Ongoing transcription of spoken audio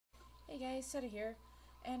Hey guys, Seta here,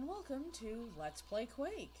 and welcome to Let's Play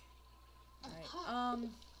Quake. Alright,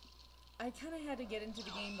 I kind of had to get into the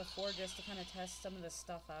game before just to kind of test some of the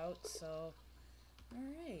stuff out, so...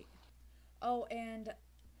 Alright. Oh, and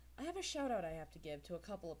I have a shout out I have to give to a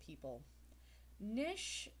couple of people.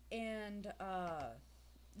 Nish and,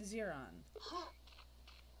 Zerron.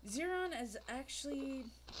 Zerron is actually...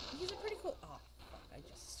 He's a pretty cool... Oh, fuck, I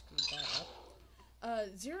just screwed that up.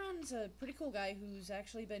 Zerron's a pretty cool guy who's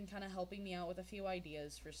actually been kind of helping me out with a few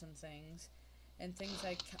ideas for some things. And things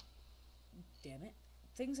damn it.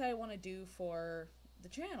 Things I want to do for the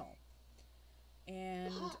channel.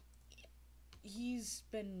 And he's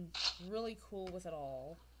been really cool with it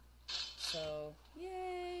all. So,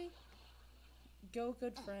 yay! Go,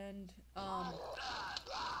 good friend.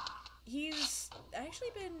 He's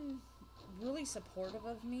actually been really supportive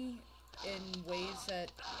of me in ways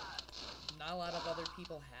that not a lot of other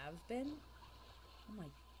people have been. Oh my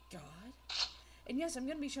god. And yes, I'm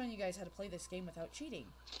going to be showing you guys how to play this game without cheating.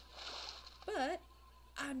 But,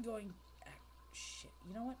 I'm going... shit,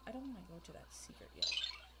 you know what? I don't want to go to that secret yet.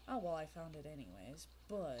 Oh, well, I found it anyways,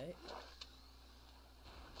 but...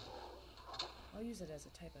 I'll use it as a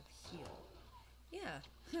type of heal. Yeah,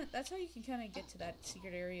 that's how you can kind of get to that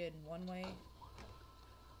secret area in one way.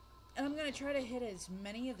 And I'm going to try to hit as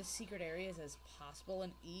many of the secret areas as possible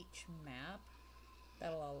in each map.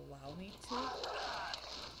 That'll allow me to.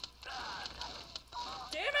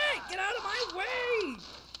 Damn it! Get out of my way!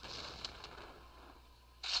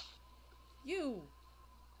 You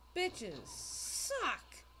bitches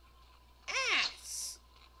suck ass!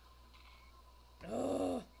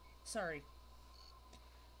 Ugh. Sorry.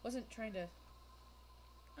 Wasn't trying to...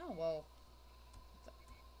 Oh, well... Okay.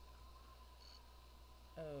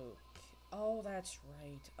 Oh, that's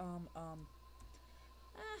right. I'm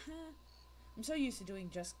so used to doing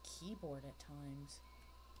just keyboard at times.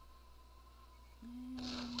 And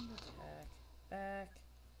attack. Back.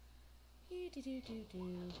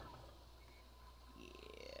 Do-do-do-do-do.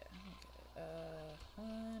 Yeah. Okay.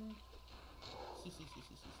 One.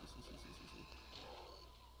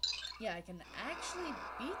 Yeah, I can actually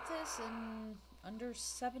beat this in under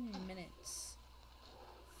 7 minutes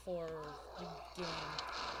for the game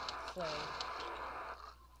play.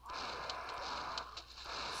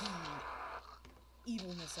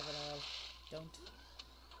 Evilness of it all. Don't.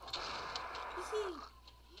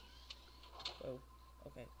 Whoa.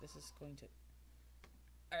 Okay, this is going to...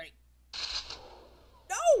 Alright.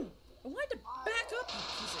 No! I wanted to back up, you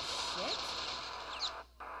piece of shit!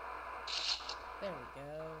 There we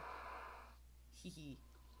go. Hee.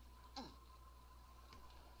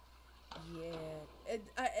 Yeah.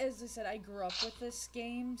 As I said, I grew up with this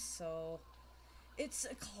game, so... It's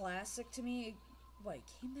a classic to me. What,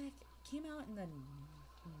 came out in the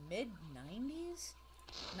mid-90s?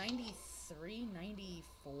 93,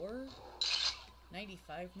 94?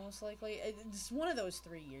 95 most likely. It's one of those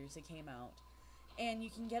 3 years it came out. And you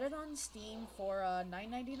can get it on Steam for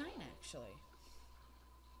 $9.99 actually.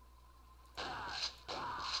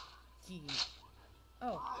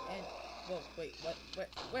 Oh, and... Whoa, wait, what?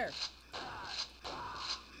 Where?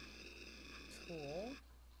 Cool.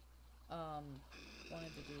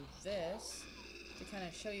 Wanted to do this to kind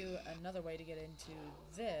of show you another way to get into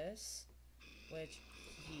this, which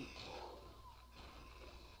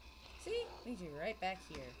see, leads you right back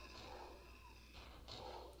here.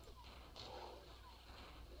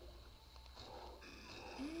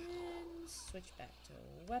 And switch back to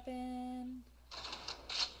weapon.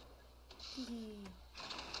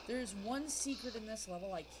 There's one secret in this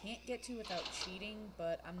level I can't get to without cheating,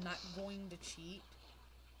 but I'm not going to cheat.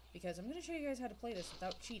 Because I'm going to show you guys how to play this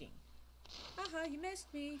without cheating. Haha, you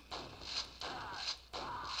missed me. Haha.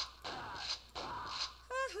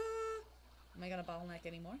 Am I going to bottleneck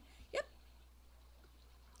anymore? Yep.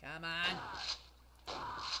 Come on.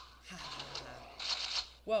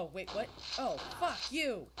 Whoa, wait, what? Oh, fuck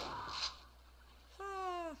you.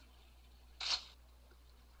 Ha.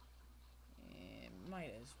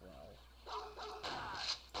 Might as well.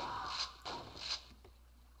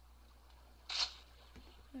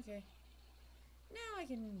 Okay. Now I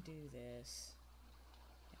can do this.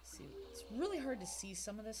 See, it's really hard to see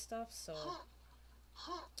some of this stuff, so...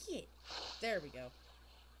 Get. There we go.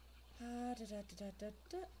 Ah!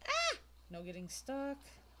 No getting stuck.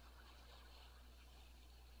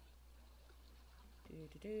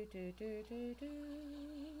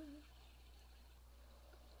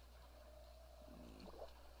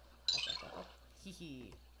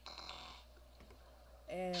 Hee.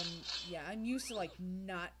 And yeah, I'm used to like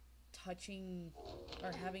not touching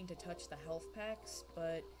or having to touch the health packs,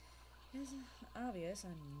 but as obvious,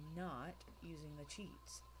 I'm not using the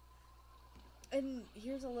cheats. And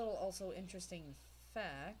here's a little also interesting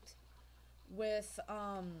fact with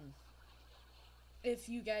if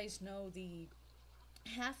you guys know the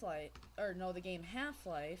Half-Life or know the game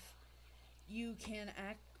Half-Life, you can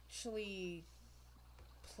actually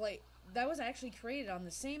play. That was actually created on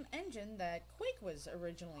the same engine that Quake was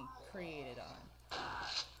originally created on.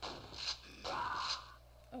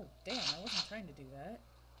 Oh, damn, I wasn't trying to do that.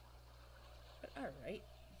 But alright.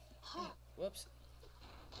 Whoops.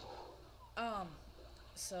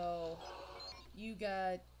 So, you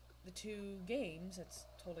got the two games. That's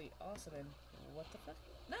totally awesome. And what the fuck?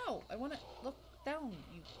 No! I want to look down,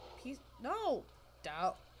 you piece. No!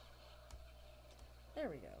 Down. There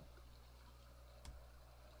we go.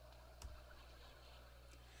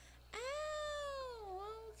 Ow!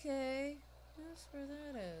 Okay. That's where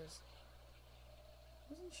that is.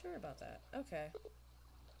 Wasn't sure about that. Okay.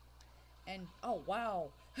 And, oh,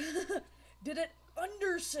 wow. Did it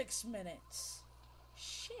under 6 minutes.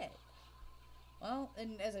 Shit. Well,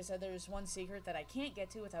 and as I said, there's one secret that I can't get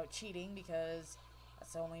to without cheating because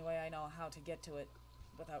that's the only way I know how to get to it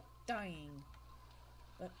without dying.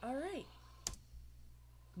 But, alright.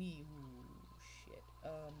 Shit.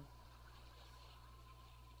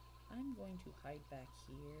 I'm going to hide back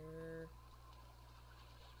here.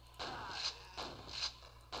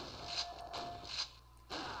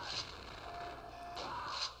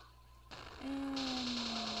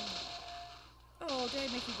 Oh, did I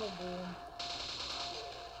make you go boom?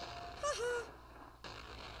 Haha!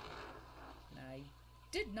 I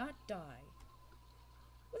did not die.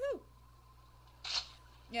 Woohoo!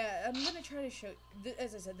 Yeah, I'm gonna try to show.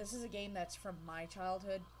 As I said, this is a game that's from my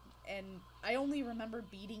childhood, and I only remember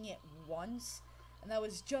beating it once, and that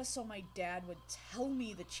was just so my dad would tell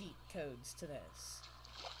me the cheat codes to this.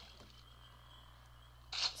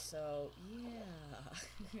 So,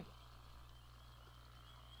 yeah.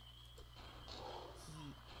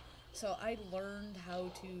 So I learned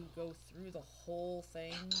how to go through the whole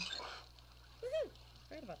thing. Woohoo!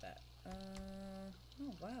 Forgot about that.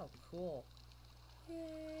 Oh wow, cool.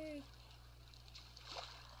 Yay!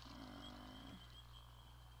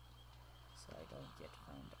 So I don't get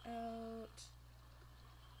found out.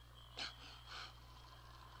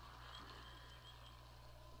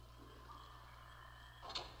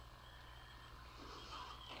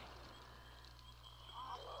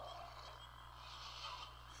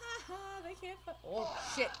 Haha, they can't find. Oh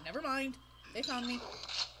shit! Never mind. They found me.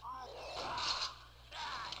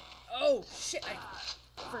 Oh shit! I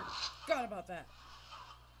forgot about that.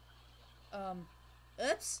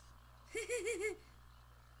 Oops.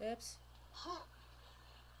 Oops.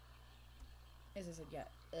 As I said, yeah.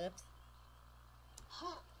 Oops.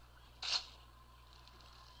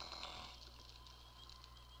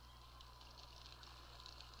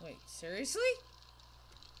 Wait, seriously?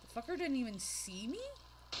 The fucker didn't even see me?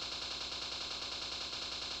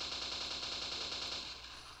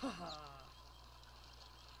 Haha.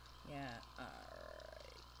 Yeah,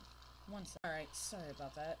 alright. Alright, sorry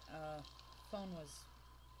about that. Phone was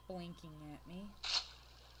blinking at me.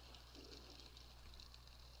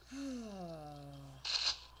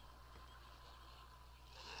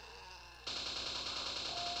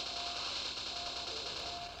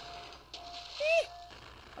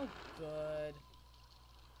 Oh, good.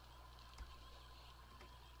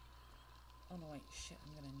 Oh no, wait, shit,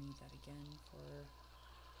 I'm gonna need that again for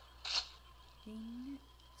the next.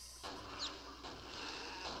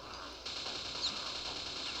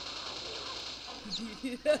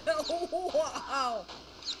 Wow!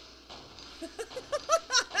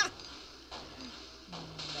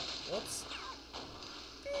 No, whoops.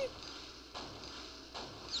 Beep.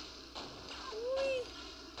 Wee.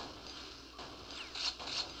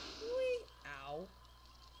 Wee. Ow.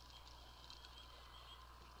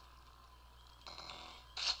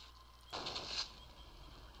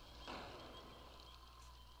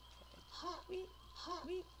 Wee.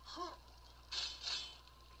 Wee.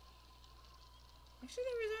 Actually,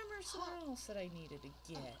 there was armor somewhere else that I needed to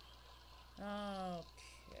get.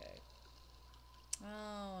 Okay.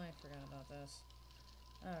 Oh, I forgot about this.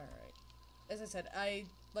 Alright. As I said,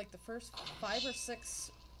 like the first 5 or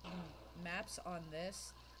 6 maps on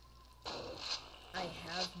this, I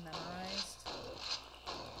have memorized.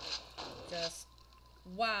 Just,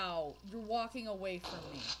 wow, you're walking away from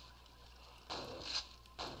me.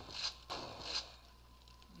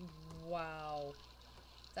 Wow.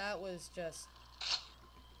 That was just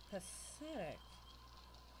pathetic.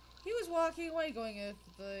 He was walking away going, if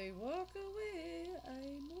they walk away, I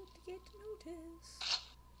won't get noticed.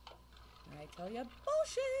 And I tell ya,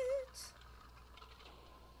 bullshit!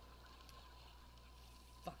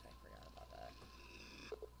 Fuck, I forgot about that.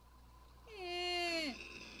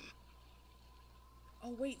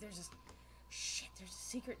 wait, there's a... Shit, there's a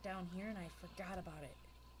secret down here and I forgot about it.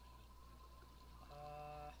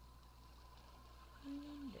 I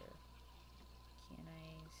wonder... Can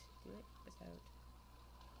I do it without...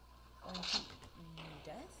 falling to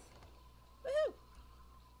death? Woohoo!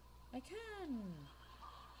 I can!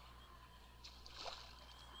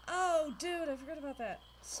 Oh, dude, I forgot about that.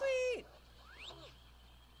 Sweet!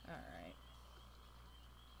 Alright.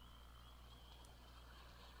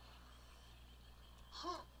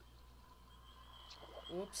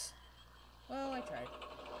 Oops. Well, I tried.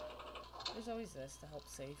 There's always this to help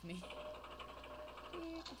save me.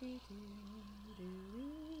 Actually...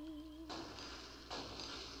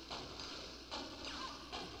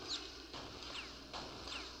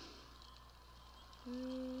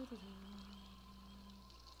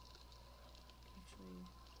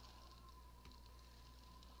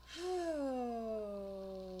 Oh...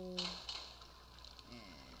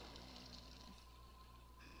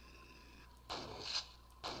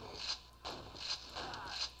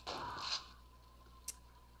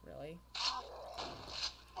 Really?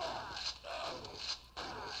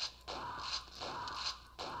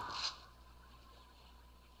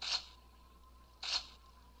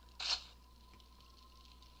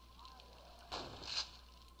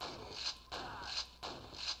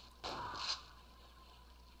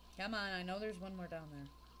 Come on, I know there's one more down there.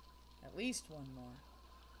 At least one more.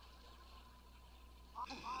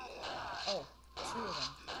 Oh, two of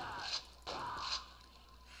them.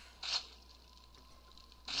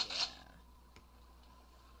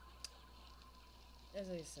 Yeah. As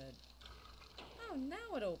I said. Oh,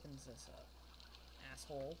 now it opens this up.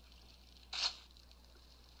 Asshole.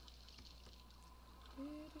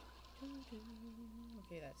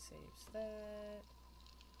 Okay, that saves that.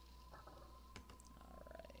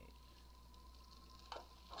 Alright.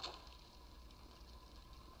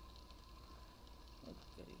 Oh,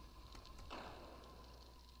 goody.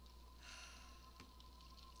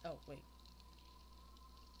 Oh, wait.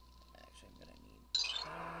 Actually, I'm gonna need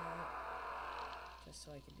that. Just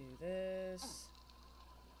so I can do this.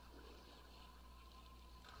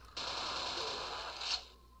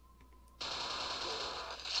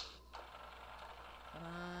 Come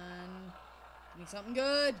on. Give me something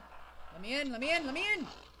good. Let me in, let me in, let me in.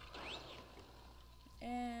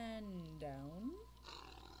 And down.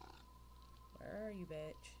 Where are you,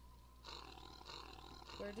 bitch?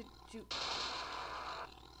 Where did you...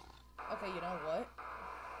 Okay, you know what?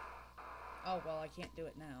 Oh, well, I can't do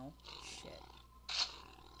it now. Shit.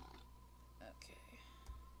 Okay.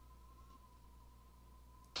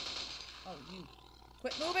 Oh, you.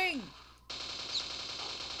 Quit moving!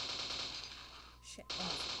 Shit.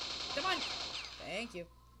 Oh. Come on! Thank you.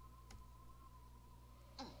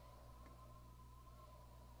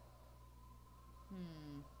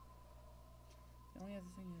 The only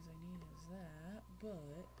other thing is I need is that,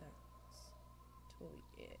 but that's totally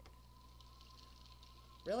it.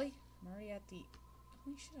 Really? I'm already at the...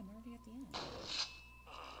 Holy shit, I'm already at the end.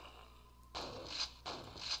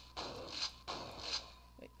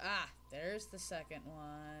 Wait, there's the second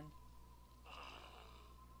one.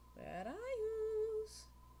 That I use.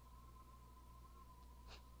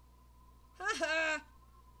 Haha!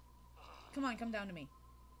 Come on, come down to me.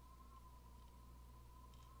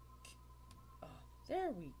 Oh,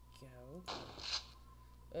 there we go.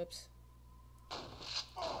 Oops.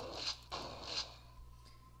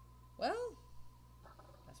 Well,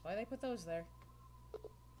 that's why they put those there.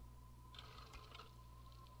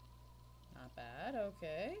 Not bad,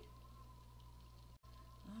 okay.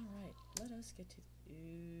 Alright, let us get to...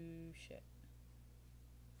 Ooh, shit.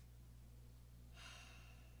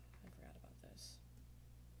 I forgot about this.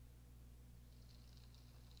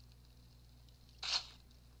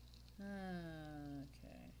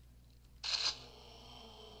 Okay.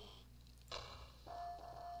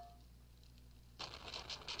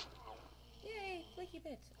 Yay, flaky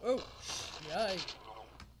bits. Oh, yay.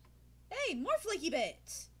 Hey, more flaky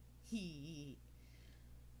bits. Hee.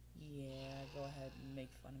 Yeah, go ahead and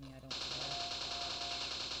make fun of me. I don't care.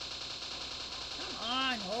 Come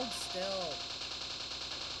on, hold still.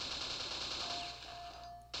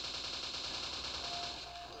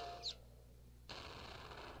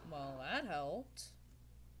 Well, that helped.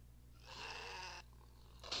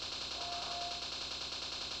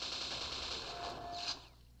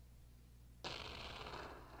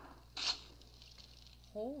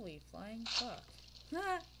 Holy flying fuck.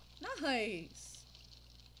 Nice!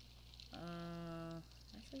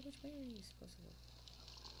 Actually, which way are you supposed to go?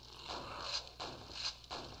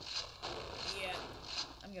 Yeah,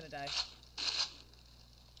 I'm gonna die.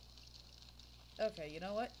 Okay, you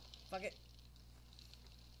know what? Fuck it.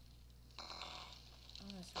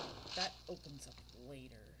 that's right. That opens up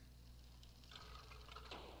later.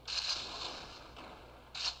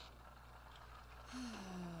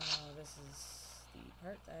 This is the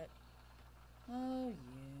part that... Oh,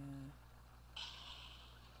 yeah.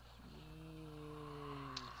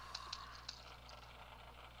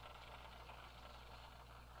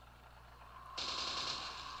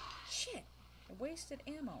 Shit! I wasted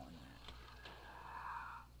ammo on that.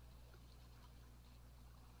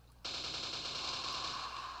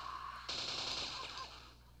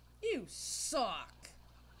 You suck!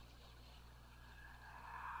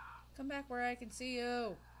 Come back where I can see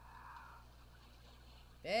you.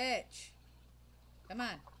 Bitch. Come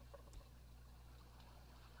on.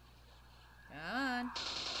 Come on.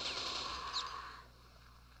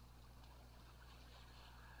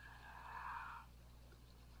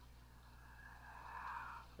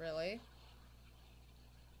 Really?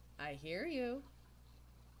 I hear you.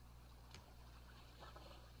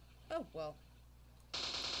 Oh, well.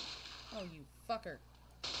 Oh, you fucker.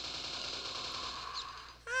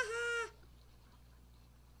 Ha-ha!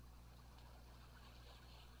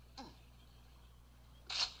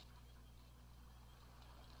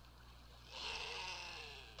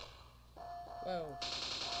 Whoa.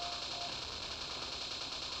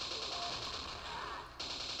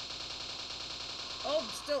 Oh,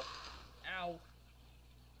 still. Ow.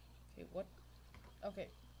 Okay, what? Okay.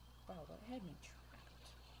 Wow, what had me trapped?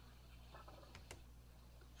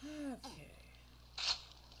 Okay.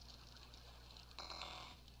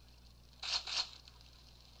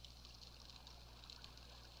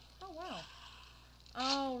 Oh, wow.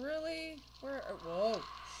 Oh, really? Where? Whoa,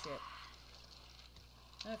 shit.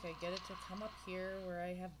 Okay, get it to come up here where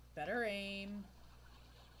I have better aim.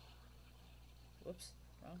 Whoops,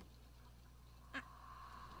 wrong. Ah!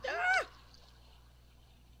 Ah!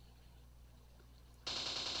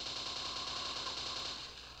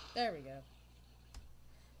 There we go.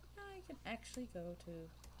 Now I can actually go to...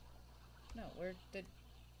 No, where did...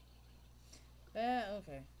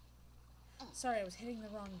 okay. Sorry, I was hitting the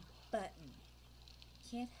wrong button.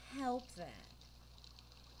 Can't help that.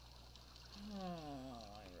 Oh,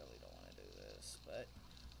 I really don't want to do this, but...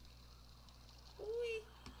 Whee!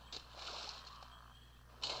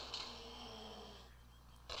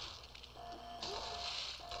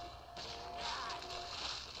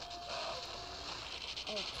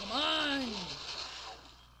 Oh, come on!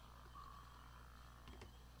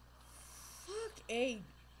 Fuck a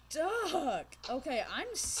duck! Okay,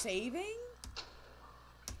 I'm saving?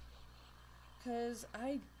 Because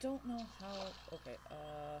I don't know how... Okay,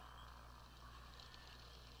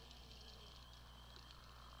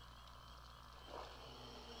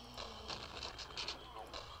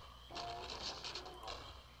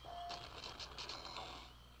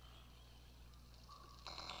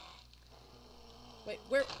 wait,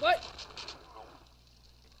 where... What?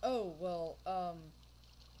 Oh, well, hi?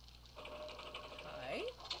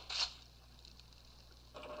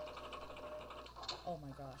 Oh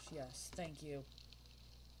my gosh, yes, thank you.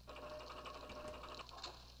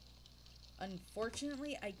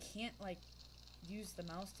 Unfortunately, I can't, like, use the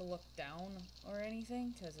mouse to look down or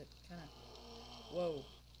anything, because it kind of... Whoa.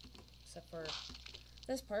 Except for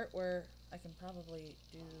this part where I can probably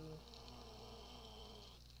do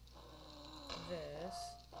this,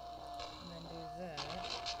 and then do that.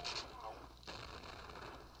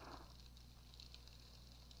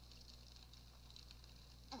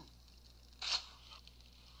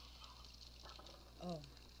 Oh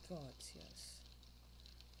my god, yes.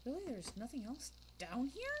 Really? There's nothing else down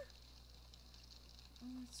here?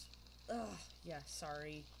 Oh, it's... Ugh, yeah,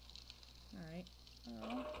 sorry. Alright.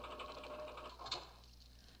 Oh.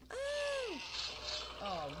 Oh!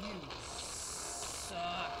 Oh, you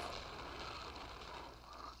suck.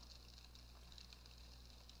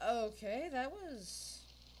 Okay, that was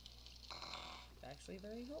actually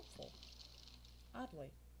very helpful.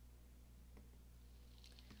 Oddly.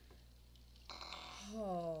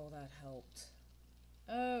 Oh, that helped.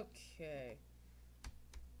 Okay.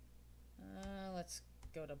 Let's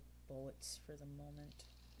go to bullets for the moment.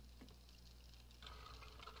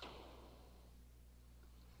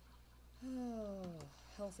 Oh,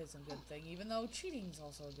 health is a good thing, even though cheating's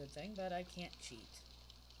also a good thing, but I can't cheat.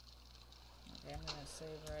 Okay, I'm gonna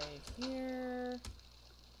save right here.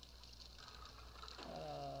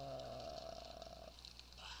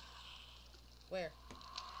 Where?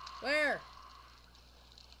 Where?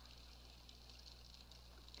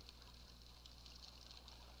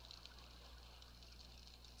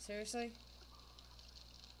 Seriously?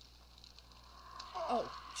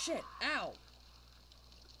 Oh, shit. Ow.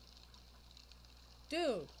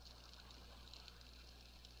 Dude.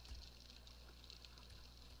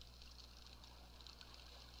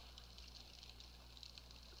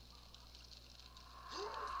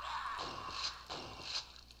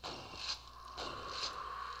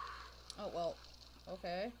 Oh, well.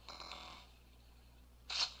 Okay.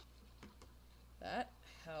 That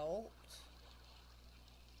helped.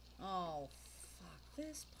 Oh, fuck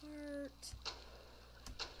this part.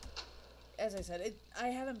 As I said, I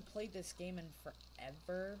haven't played this game in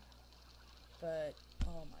forever, but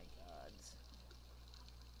oh my god.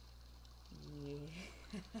 Yeah.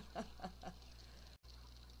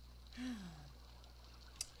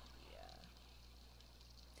 Yeah.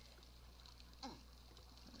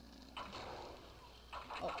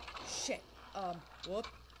 Oh, shit. Whoop.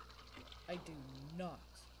 I do not.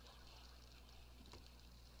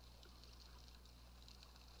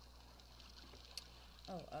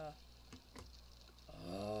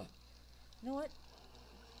 Oh, you know what?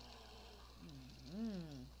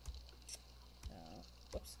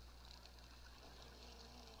 Whoops.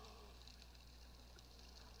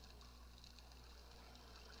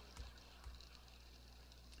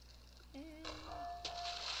 And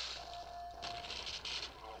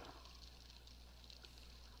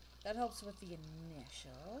that helps with the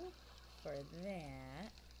initial for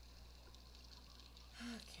that.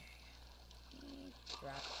 Okay.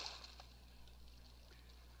 Drop.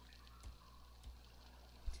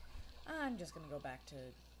 I'm just gonna go back to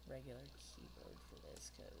regular keyboard for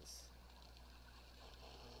this, because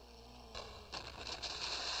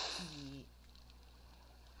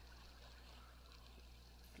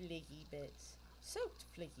flaky bits. Soaked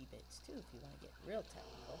flaky bits, too, if you want to get real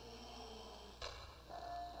technical.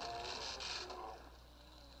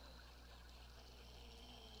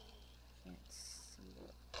 Can't see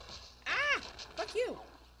what... Ah! Fuck you!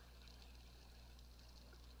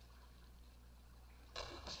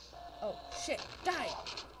 Oh, shit. Die!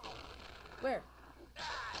 Where?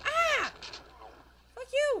 Ah!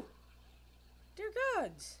 Fuck you! Dear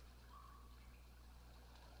gods!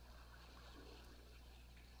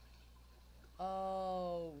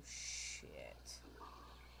 Oh, shit.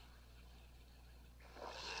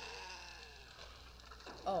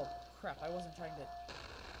 Oh, crap. I wasn't trying to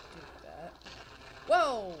do that.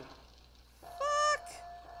 Whoa! Fuck!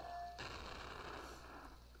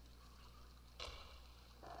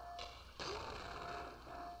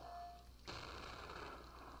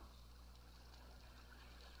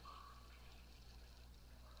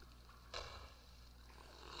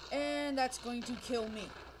 And that's going to kill me.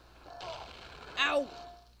 Ow!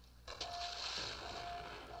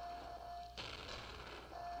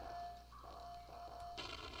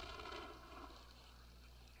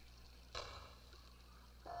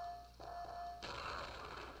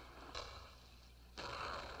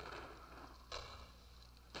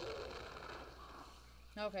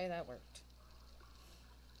 Okay, that worked.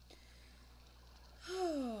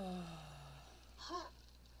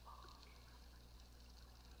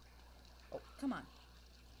 Oh, come on.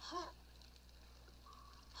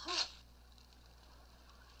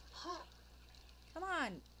 Come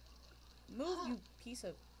on. Move, you piece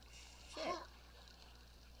of shit.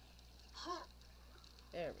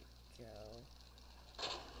 There we go.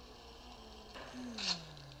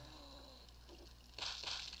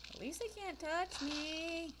 At least they can't touch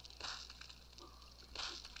me.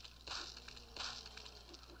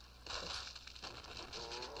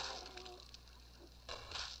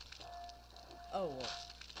 Oh, well.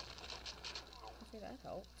 Okay, that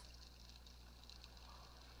helped.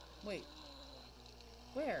 Wait.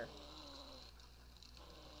 Where?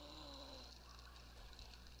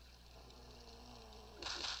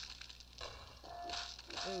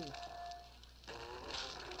 Ooh.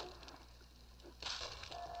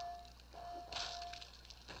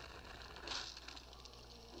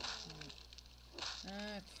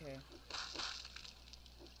 Okay.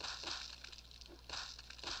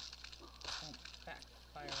 Don't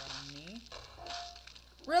backfire on me.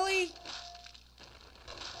 Really?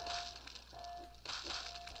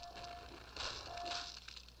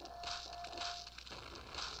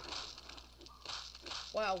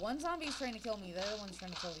 Wow, one zombie's trying to kill me, the other one's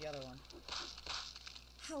trying to kill the other one.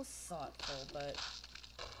 How thoughtful, but...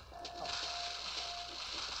 Oh.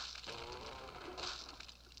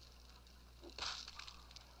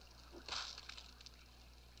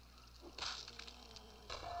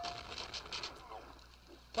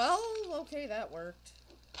 Well, okay, that worked.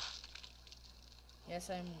 Yes,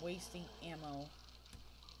 I'm wasting ammo.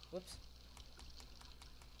 Whoops.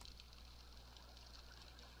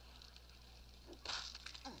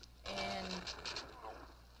 And...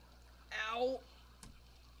 Ow!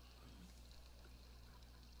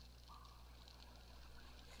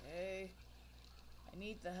 Okay. I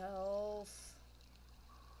need the health.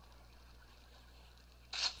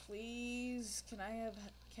 Please, can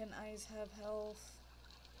eyes have health?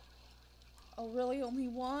 Oh, really? Only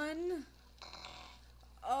one?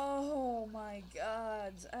 Oh my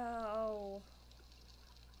god. Ow.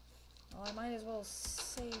 Well, I might as well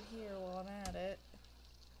save here while I'm at it.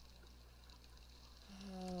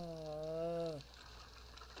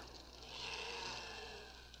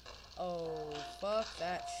 Oh, fuck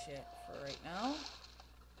that shit for right now.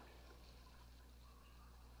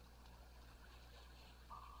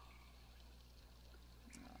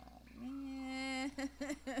 Oh, man.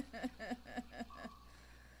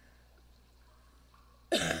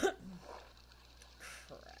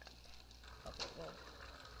 Crap. Okay, well.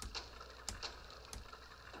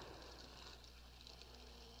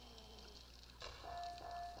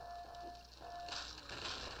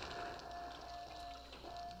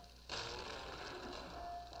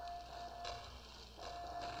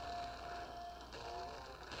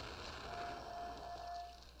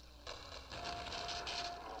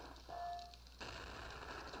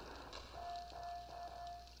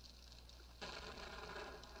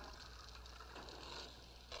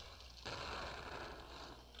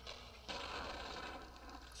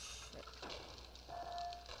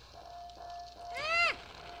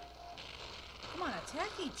 Come on, attack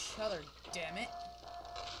each other, damn it.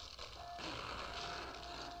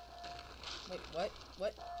 Wait, what?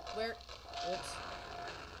 What? Where? Oops.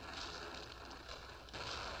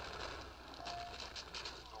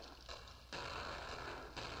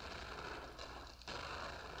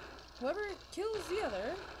 Whoever kills the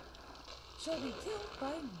other shall be killed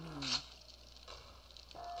by me.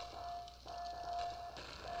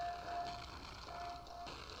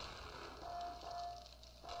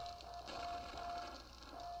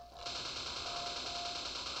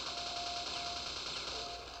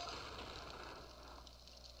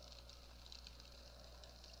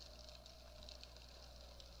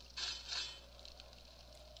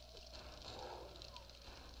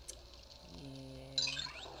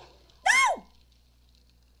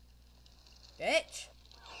 Bitch!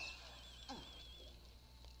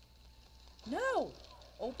 No!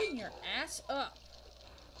 Open your ass up!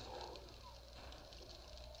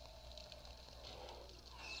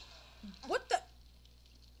 What the?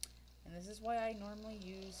 And this is why I normally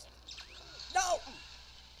use... No!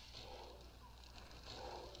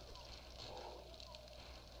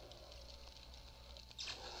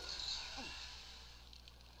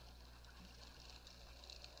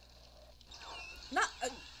 Not...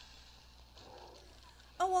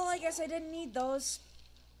 Oh, well, I guess I didn't need those.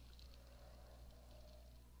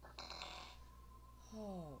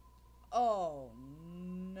 Oh. Oh,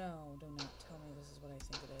 no. Do not tell me this is what I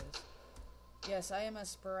think it is. Yes, I am a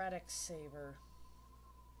sporadic saver.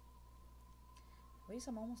 At least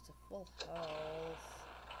I'm almost at full health.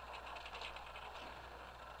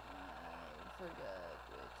 I forgot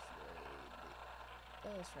which way.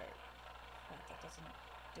 Oh, that's right. That doesn't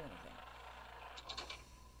do anything.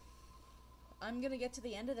 I'm gonna get to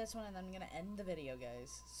the end of this one and I'm gonna end the video,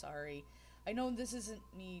 guys. Sorry. I know this isn't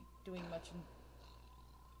me doing much in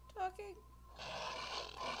talking.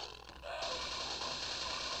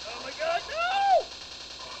 Oh my god, no!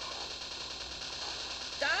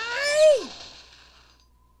 Die!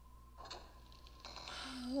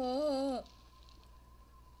 Oh.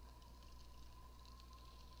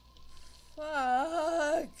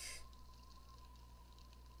 Fuck.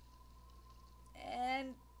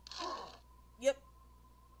 And... Yep.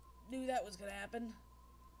 Knew that was gonna happen.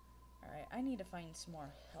 Alright, I need to find some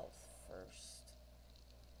more health first.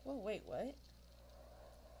 Whoa, wait, what?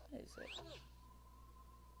 What is it?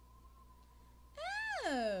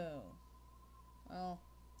 Oh! Well.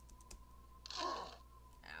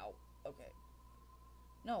 Ow. Okay.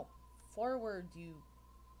 No. Forward, you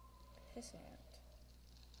pissant.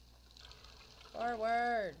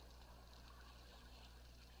 Forward!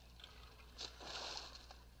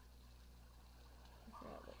 I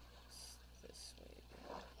forgot what's this way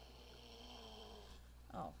again.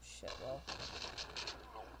 Oh, shit, well.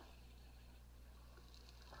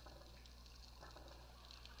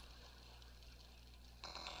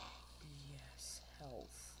 Yes,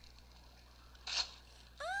 health.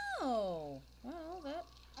 Oh! Well,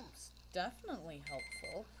 that's definitely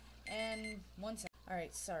helpful. And once...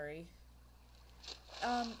 Alright, sorry.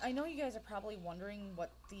 I know you guys are probably wondering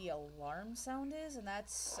what the alarm sound is, and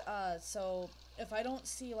that's, so if I don't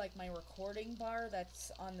see, like, my recording bar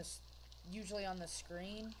that's on the, usually on the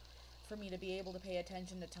screen, for me to be able to pay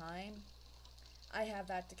attention to time, I have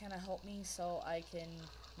that to kind of help me so I can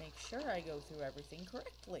make sure I go through everything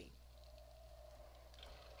correctly.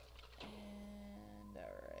 And,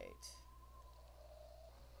 alright.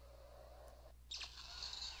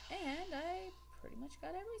 And I pretty much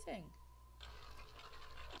got everything.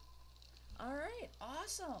 Alright,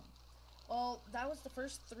 awesome. Well, that was the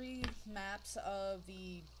first 3 maps of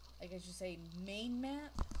the, I guess you say, main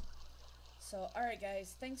map. So, alright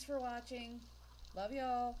guys, thanks for watching. Love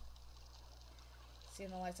y'all. See you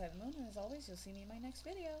on the light side of the moon, and as always, you'll see me in my next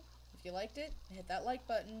video. If you liked it, hit that like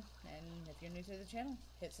button, and if you're new to the channel,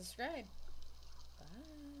 hit subscribe.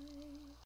 Bye.